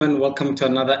And welcome to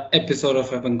another episode of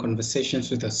Having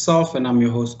Conversations with Yourself. And I'm your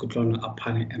host, Kutlona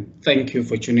Apane. And thank you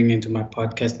for tuning into my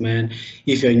podcast, man.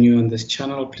 If you're new on this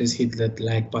channel, please hit that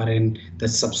like button, the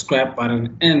subscribe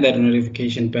button, and that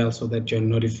notification bell so that you're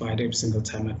notified every single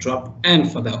time I drop.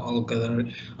 And for the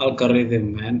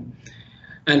algorithm, man.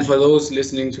 And for those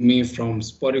listening to me from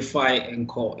Spotify,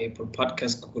 Anchor, Apple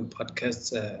Podcasts, Google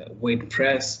Podcasts,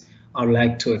 WordPress, I would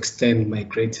like to extend my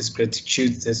greatest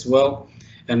gratitude as well.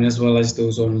 And as well as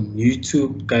those on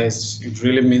YouTube, guys, it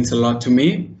really means a lot to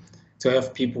me to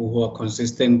have people who are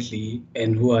consistently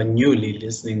and who are newly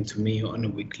listening to me on a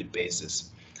weekly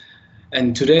basis.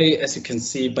 And today, as you can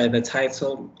see by the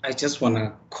title, I just want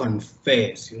to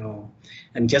confess,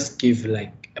 and just give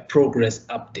like a progress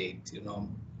update,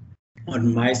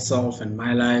 on myself and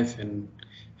my life and,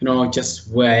 just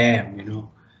where I am,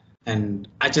 And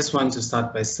I just want to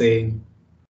start by saying,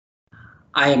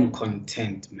 I am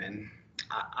content, man.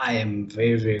 I am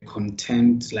very, very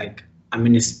content. Like I'm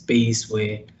in a space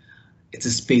where it's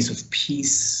a space of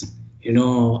peace. I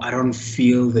don't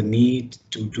feel the need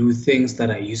to do things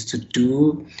that I used to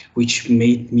do, which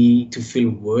made me to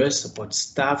feel worse about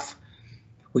stuff,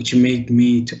 which made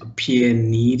me to appear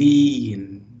needy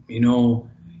and,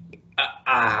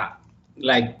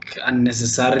 like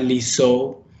unnecessarily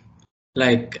so.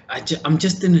 Like I'm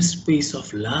just in a space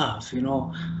of love,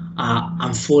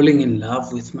 I'm falling in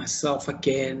love with myself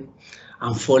again.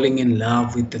 I'm falling in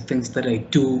love with the things that I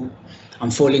do. I'm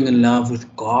falling in love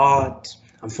with God.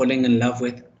 I'm falling in love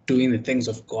with doing the things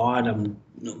of God. I'm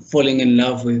falling in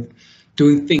love with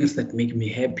doing things that make me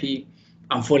happy.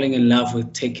 I'm falling in love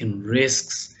with taking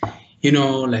risks,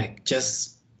 like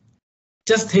just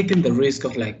taking the risk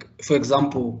of, like, for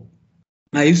example,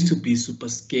 I used to be super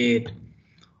scared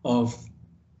of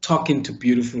talking to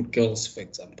beautiful girls, for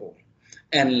example.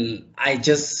 And I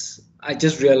just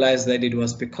realized that it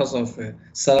was because of a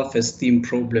self-esteem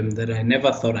problem that I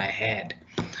never thought I had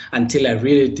until I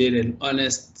really did an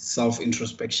honest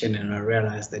self-introspection, and I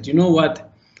realized that,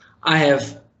 what, I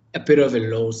have a bit of a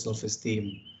low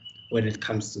self-esteem when it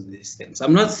comes to these things.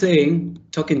 I'm not saying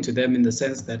talking to them in the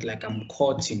sense that like I'm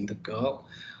courting the girl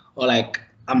or like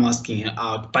I'm asking her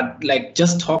out, but like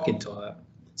just talking to her.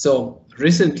 So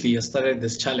recently I started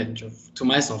this challenge to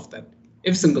myself that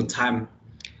every single time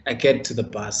I get to the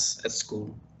bus at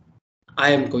school,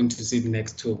 I am going to sit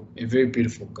next to a very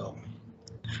beautiful girl.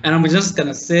 And I'm just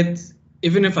gonna sit,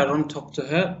 even if I don't talk to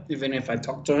her, even if I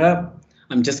talk to her,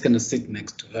 I'm just gonna sit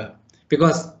next to her.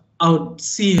 Because I would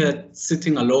see her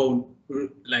sitting alone,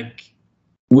 like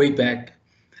way back,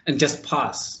 and just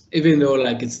pass, even though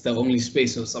like it's the only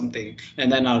space or something.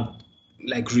 And then I'll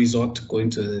like resort to going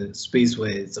to a space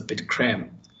where it's a bit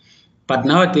cramped. But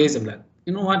nowadays I'm like,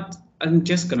 you know what? I'm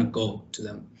just gonna go to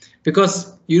them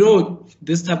because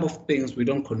this type of things we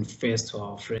don't confess to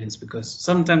our friends because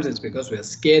sometimes it's because we are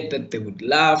scared that they would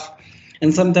laugh,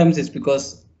 and sometimes it's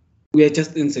because we are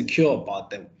just insecure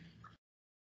about them.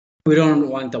 We don't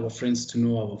want our friends to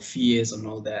know our fears and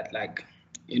all that, like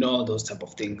those type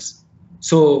of things.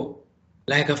 So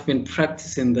like I've been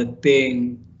practicing that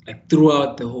thing like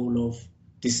throughout the whole of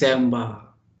December,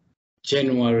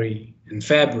 January and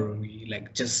February,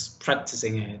 like just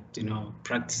practicing it,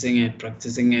 practicing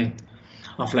it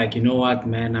of like, what,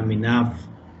 man, I'm enough.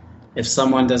 If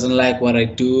someone doesn't like what I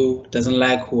do, doesn't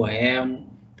like who I am,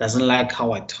 doesn't like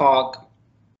how I talk,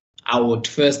 I would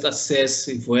first assess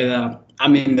if whether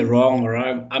I'm in the wrong or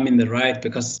I'm in the right,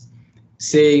 because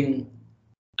saying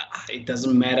it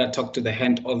doesn't matter, talk to the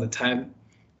hand all the time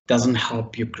doesn't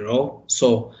help you grow.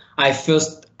 So I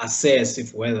first assess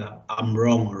if whether I'm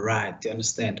wrong or right, you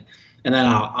understand? And then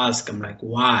I'll ask them like,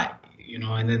 why?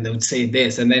 And then they would say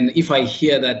this. And then if I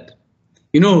hear that,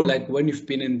 like when you've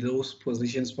been in those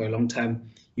positions for a long time,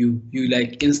 you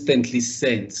like instantly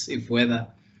sense if whether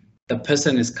the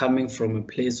person is coming from a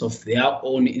place of their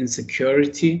own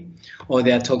insecurity or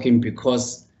they're talking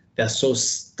because they're so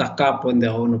stuck up on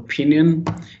their own opinion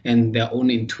and their own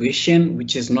intuition,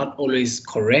 which is not always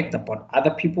correct about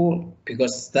other people,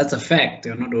 because that's a fact.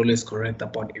 They're not always correct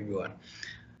about everyone.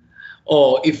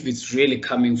 Or if it's really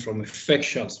coming from a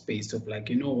factual space of like,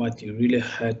 what, you really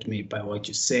hurt me by what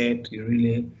you said. You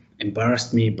really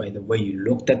embarrassed me by the way you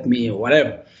looked at me or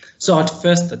whatever. So at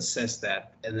first it says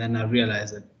that, and then I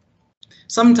realized that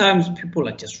sometimes people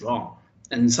are just wrong.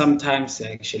 And sometimes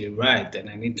they're actually right, and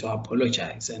I need to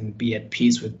apologize and be at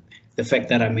peace with the fact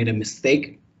that I made a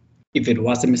mistake, if it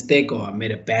was a mistake, or I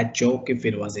made a bad joke, if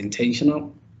it was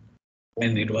intentional,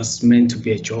 and it was meant to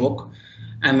be a joke,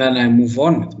 and then I move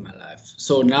on with my life.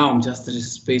 So now I'm just in a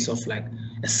space of like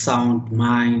a sound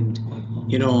mind,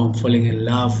 I'm falling in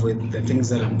love with the things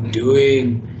that I'm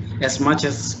doing, as much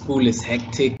as school is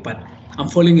hectic, but I'm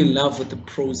falling in love with the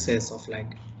process of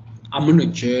like, I'm on a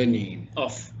journey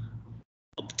of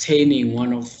obtaining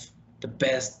one of the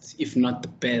best, if not the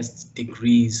best,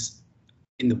 degrees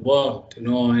in the world,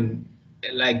 and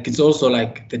like it's also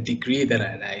like the degree that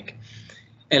I like.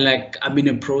 And like I'm in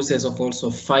a process of also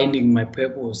finding my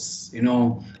purpose,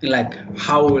 like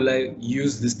how will I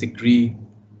use this degree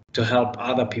to help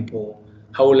other people?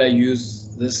 How will I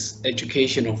use this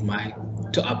education of mine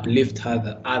to uplift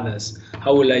others?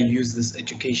 How will I use this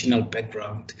educational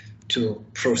background to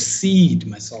proceed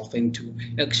myself and to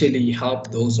actually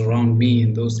help those around me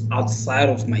and those outside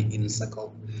of my inner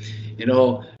circle?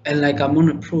 And like I'm on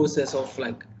a process of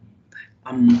like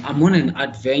I'm on an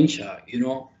adventure,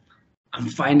 I'm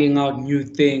finding out new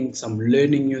things, I'm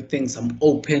learning new things, I'm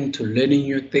open to learning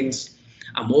new things,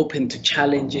 I'm open to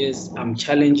challenges, I'm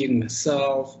challenging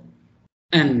myself,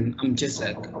 and I'm just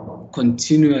like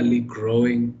continually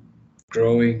growing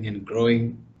and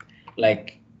growing,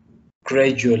 like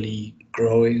gradually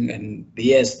growing. And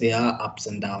yes, there are ups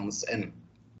and downs, and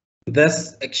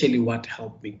that's actually what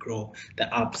helped me grow,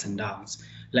 the ups and downs,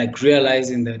 like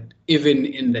realizing that even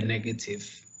in the negative,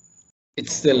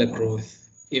 it's still a growth.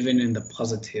 Even in the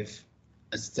positive,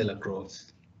 it's still a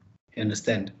growth. You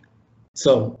understand?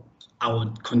 So I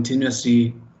would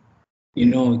continuously,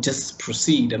 just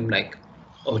proceed. I'm like,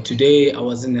 oh, today I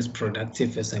wasn't as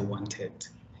productive as I wanted.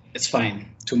 It's fine.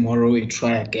 Tomorrow we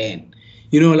try again.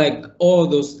 Like all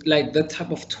those, like that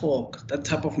type of talk, that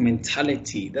type of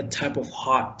mentality, that type of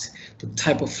heart, the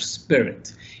type of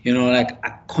spirit, like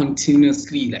I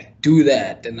continuously like do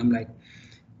that. And I'm like,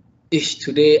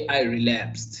 today I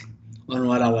relapsed on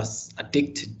what I was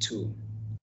addicted to.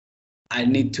 I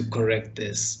need to correct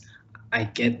this. I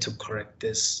get to correct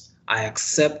this. I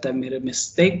accept I made a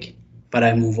mistake, but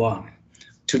I move on.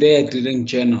 Today I didn't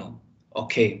journal.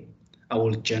 Okay, I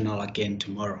will journal again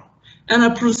tomorrow. And I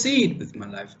proceed with my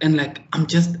life. And like I'm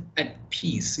just at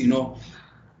peace,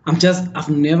 I've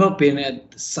never been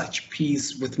at such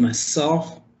peace with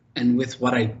myself and with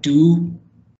what I do.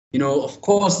 Of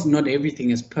course, not everything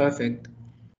is perfect.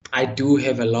 I do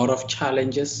have a lot of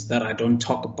challenges that I don't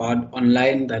talk about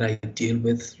online, that I deal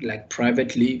with like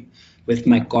privately with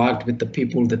my God, with the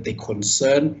people that they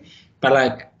concern. But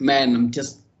like, man, I'm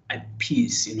just at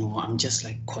peace, I'm just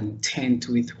like content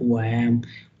with who I am,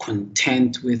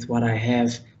 content with what I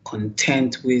have,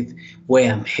 content with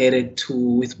where I'm headed to,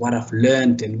 with what I've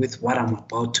learned and with what I'm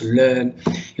about to learn.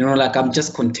 Like I'm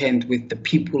just content with the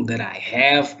people that I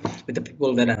have, with the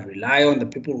people that I rely on, the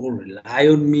people who rely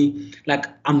on me. Like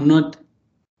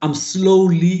I'm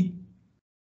slowly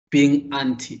being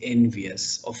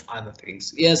anti-envious of other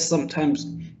things. Yes, sometimes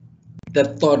the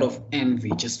thought of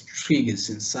envy just triggers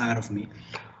inside of me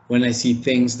when I see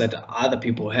things that other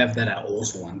people have that I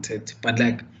also wanted. But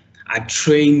like I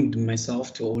trained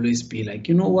myself to always be like,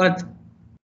 you know what?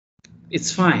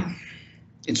 It's fine.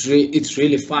 It's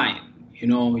really fine.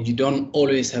 You don't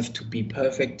always have to be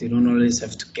perfect. You don't always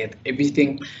have to get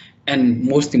everything. And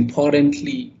most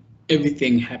importantly,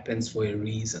 everything happens for a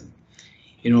reason.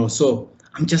 So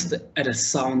I'm just at a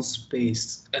sound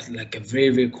space, at like a very,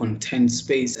 very content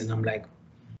space. And I'm like,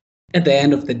 at the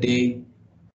end of the day,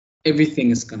 everything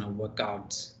is gonna work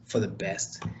out for the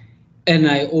best. And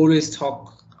I always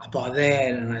talk about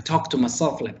that, and I talk to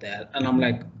myself like that. And I'm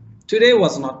like, today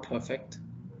was not perfect.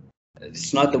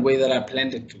 It's not the way that I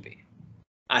planned it to be.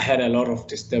 I had a lot of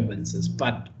disturbances,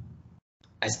 but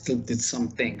I still did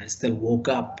something. I still woke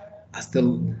up. I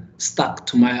still stuck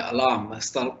to my alarm. I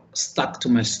still stuck to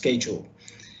my schedule.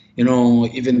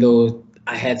 Even though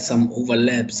I had some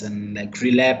overlaps and like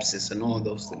relapses and all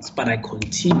those things, but I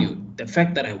continued. The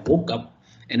fact that I woke up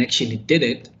and actually did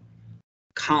it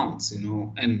counts,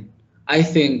 and I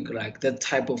think like that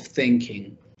type of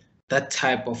thinking, that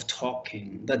type of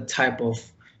talking, that type of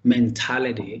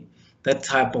mentality, that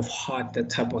type of heart, that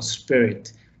type of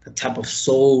spirit, that type of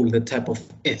soul, that type of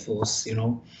ethos,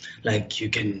 like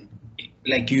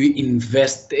you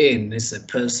invest in as a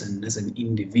person, as an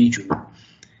individual.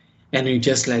 And you're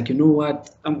just like, you know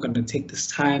what? I'm going to take this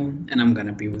time and I'm going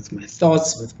to be with my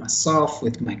thoughts, with myself,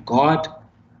 with my God,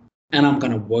 and I'm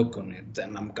going to work on it.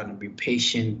 And I'm going to be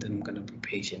patient, and I'm going to be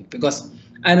patient because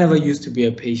I never used to be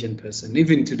a patient person.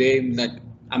 Even today, like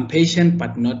I'm patient,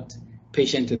 but not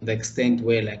patient to the extent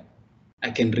where like I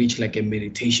can reach like a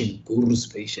meditation guru's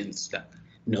patience. Like,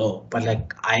 no, but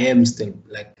like I am still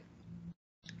like,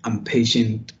 I'm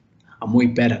patient. I'm way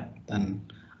better than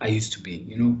I used to be.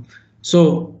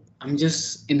 So I'm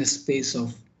just in a space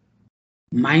of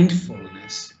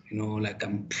mindfulness, like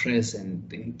I'm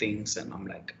present in things, and I'm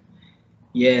like,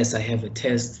 yes, I have a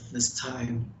test this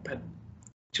time, but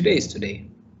today is today.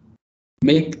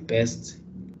 make the best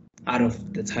out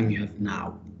of the time you have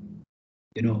now,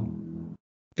 you know,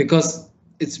 because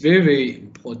it's very, very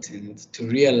important to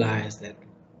realize that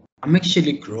I'm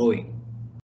actually growing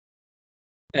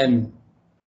and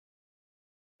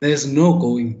there's no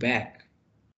going back.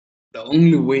 The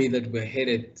only way that we're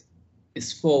headed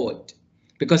is forward.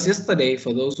 Because yesterday,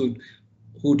 for those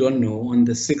who don't know, on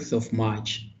the 6th of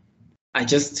March, I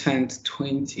just turned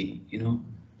 20, you know,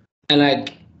 and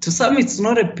like to some, it's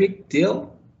not a big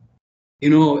deal, you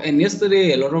know, and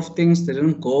yesterday, a lot of things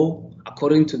didn't go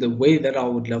according to the way that I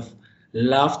would have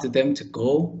loved them to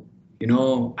go. You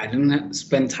know, I didn't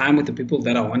spend time with the people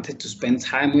that I wanted to spend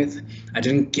time with. I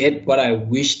didn't get what I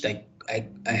wished I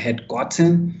had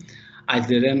gotten. I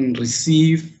didn't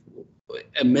receive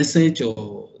a message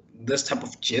or this type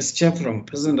of gesture from a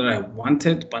person that I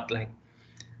wanted, but like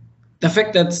the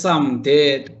fact that some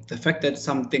did, the fact that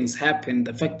some things happened,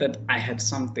 the fact that I had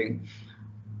something,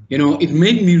 you know, it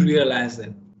made me realize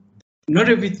that not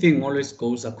everything always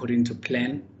goes according to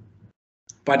plan,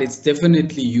 but it's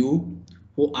definitely you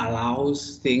who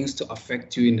allows things to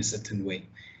affect you in a certain way,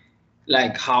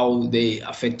 like how they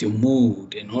affect your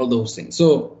mood and all those things.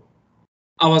 So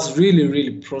I was really,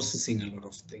 really processing a lot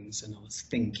of things and I was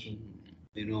thinking,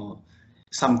 you know,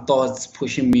 some thoughts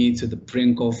pushing me to the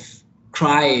brink of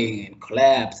crying and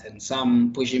collapse, and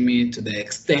some pushing me to the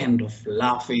extent of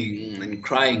laughing and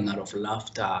crying out of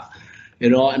laughter, you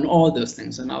know, and all those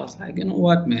things. And I was like, you know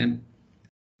what, man?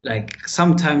 Like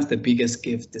sometimes the biggest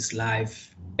gift is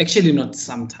life. Actually, not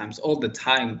sometimes, all the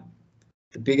time.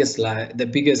 The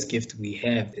biggest gift we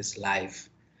have is life.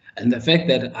 And the fact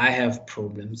that I have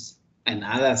problems and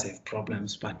others have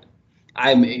problems, but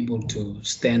I'm able to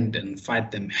stand and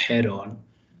fight them head on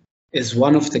is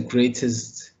one of the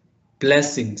greatest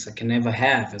blessings I can ever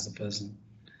have as a person,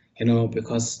 you know,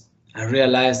 because I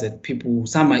realize that people,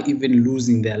 some are even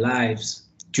losing their lives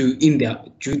due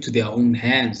to their own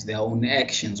hands, their own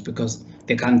actions, because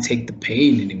they can't take the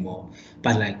pain anymore.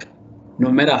 But like,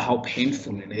 no matter how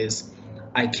painful it is,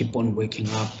 I keep on waking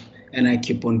up and I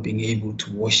keep on being able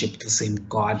to worship the same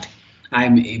God.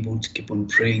 I'm able to keep on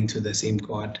praying to the same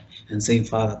God and saying,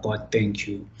 Father God, thank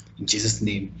you in Jesus'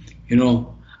 name. You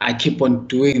know, I keep on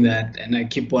doing that and I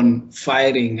keep on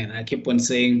fighting and I keep on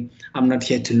saying, I'm not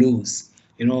here to lose.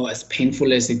 You know, as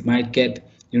painful as it might get,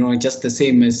 you know, just the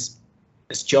same as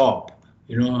Job,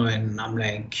 you know, and I'm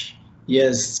like,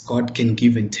 yes, God can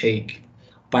give and take,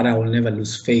 but I will never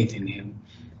lose faith in him.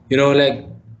 You know, like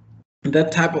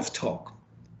that type of talk.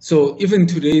 So even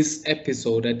today's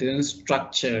episode, I didn't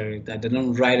structure it, I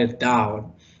didn't write it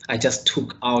down. I just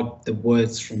took out the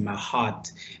words from my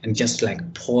heart and just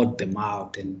like poured them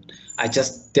out. And I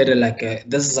just did it like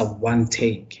this is a one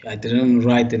take. I didn't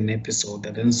write an episode,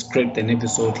 I didn't script an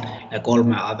episode like all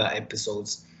my other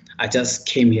episodes. I just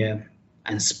came here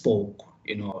and spoke,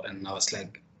 you know, and I was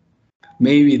like,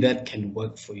 maybe that can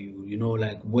work for you, you know,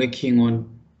 like working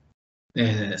on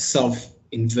self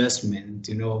investment.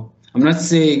 You know, I'm not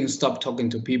saying stop talking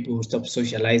to people, stop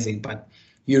socializing, but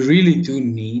you really do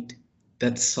need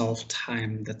that self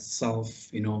time, that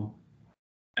self, you know,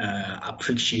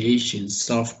 appreciation,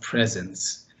 self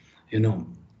presence, you know,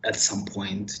 at some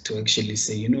point to actually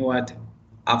say, you know what,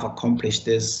 I've accomplished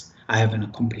this, I haven't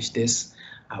accomplished this,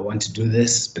 I want to do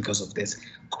this because of this.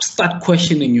 Start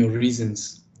questioning your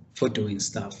reasons for doing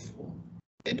stuff.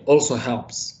 It also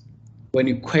helps when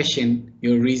you question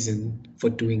your reason for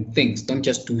doing things. Don't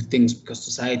just do things because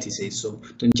society says so.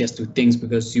 Don't just do things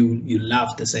because you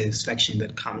love the satisfaction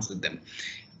that comes with them.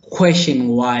 Question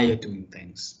why you're doing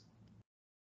things,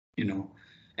 you know,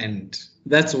 and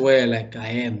that's where like I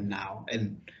am now.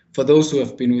 And for those who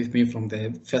have been with me from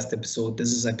the first episode,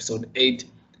 this is episode 8.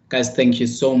 Guys, thank you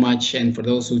so much. And for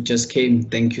those who just came,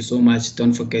 thank you so much.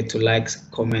 Don't forget to like,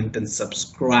 comment, and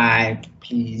subscribe,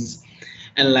 please.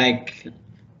 And like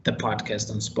the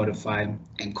podcast on Spotify,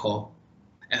 Anchor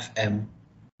FM,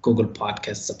 Google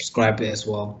Podcasts, subscribe as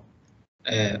well.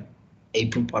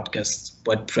 April Podcast,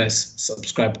 WordPress,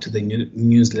 subscribe to the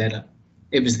newsletter.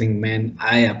 Everything, man.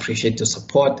 I appreciate your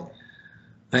support.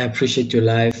 I appreciate your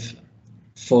life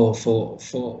for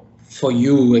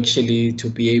you actually to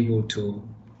be able to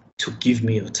give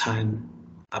me your time.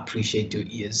 I appreciate your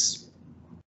ears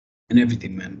and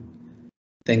everything, man.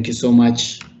 Thank you so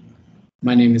much.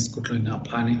 My name is Kutlwin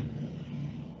Apani,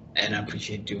 and I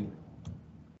appreciate you.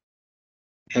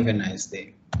 Have a nice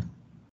day.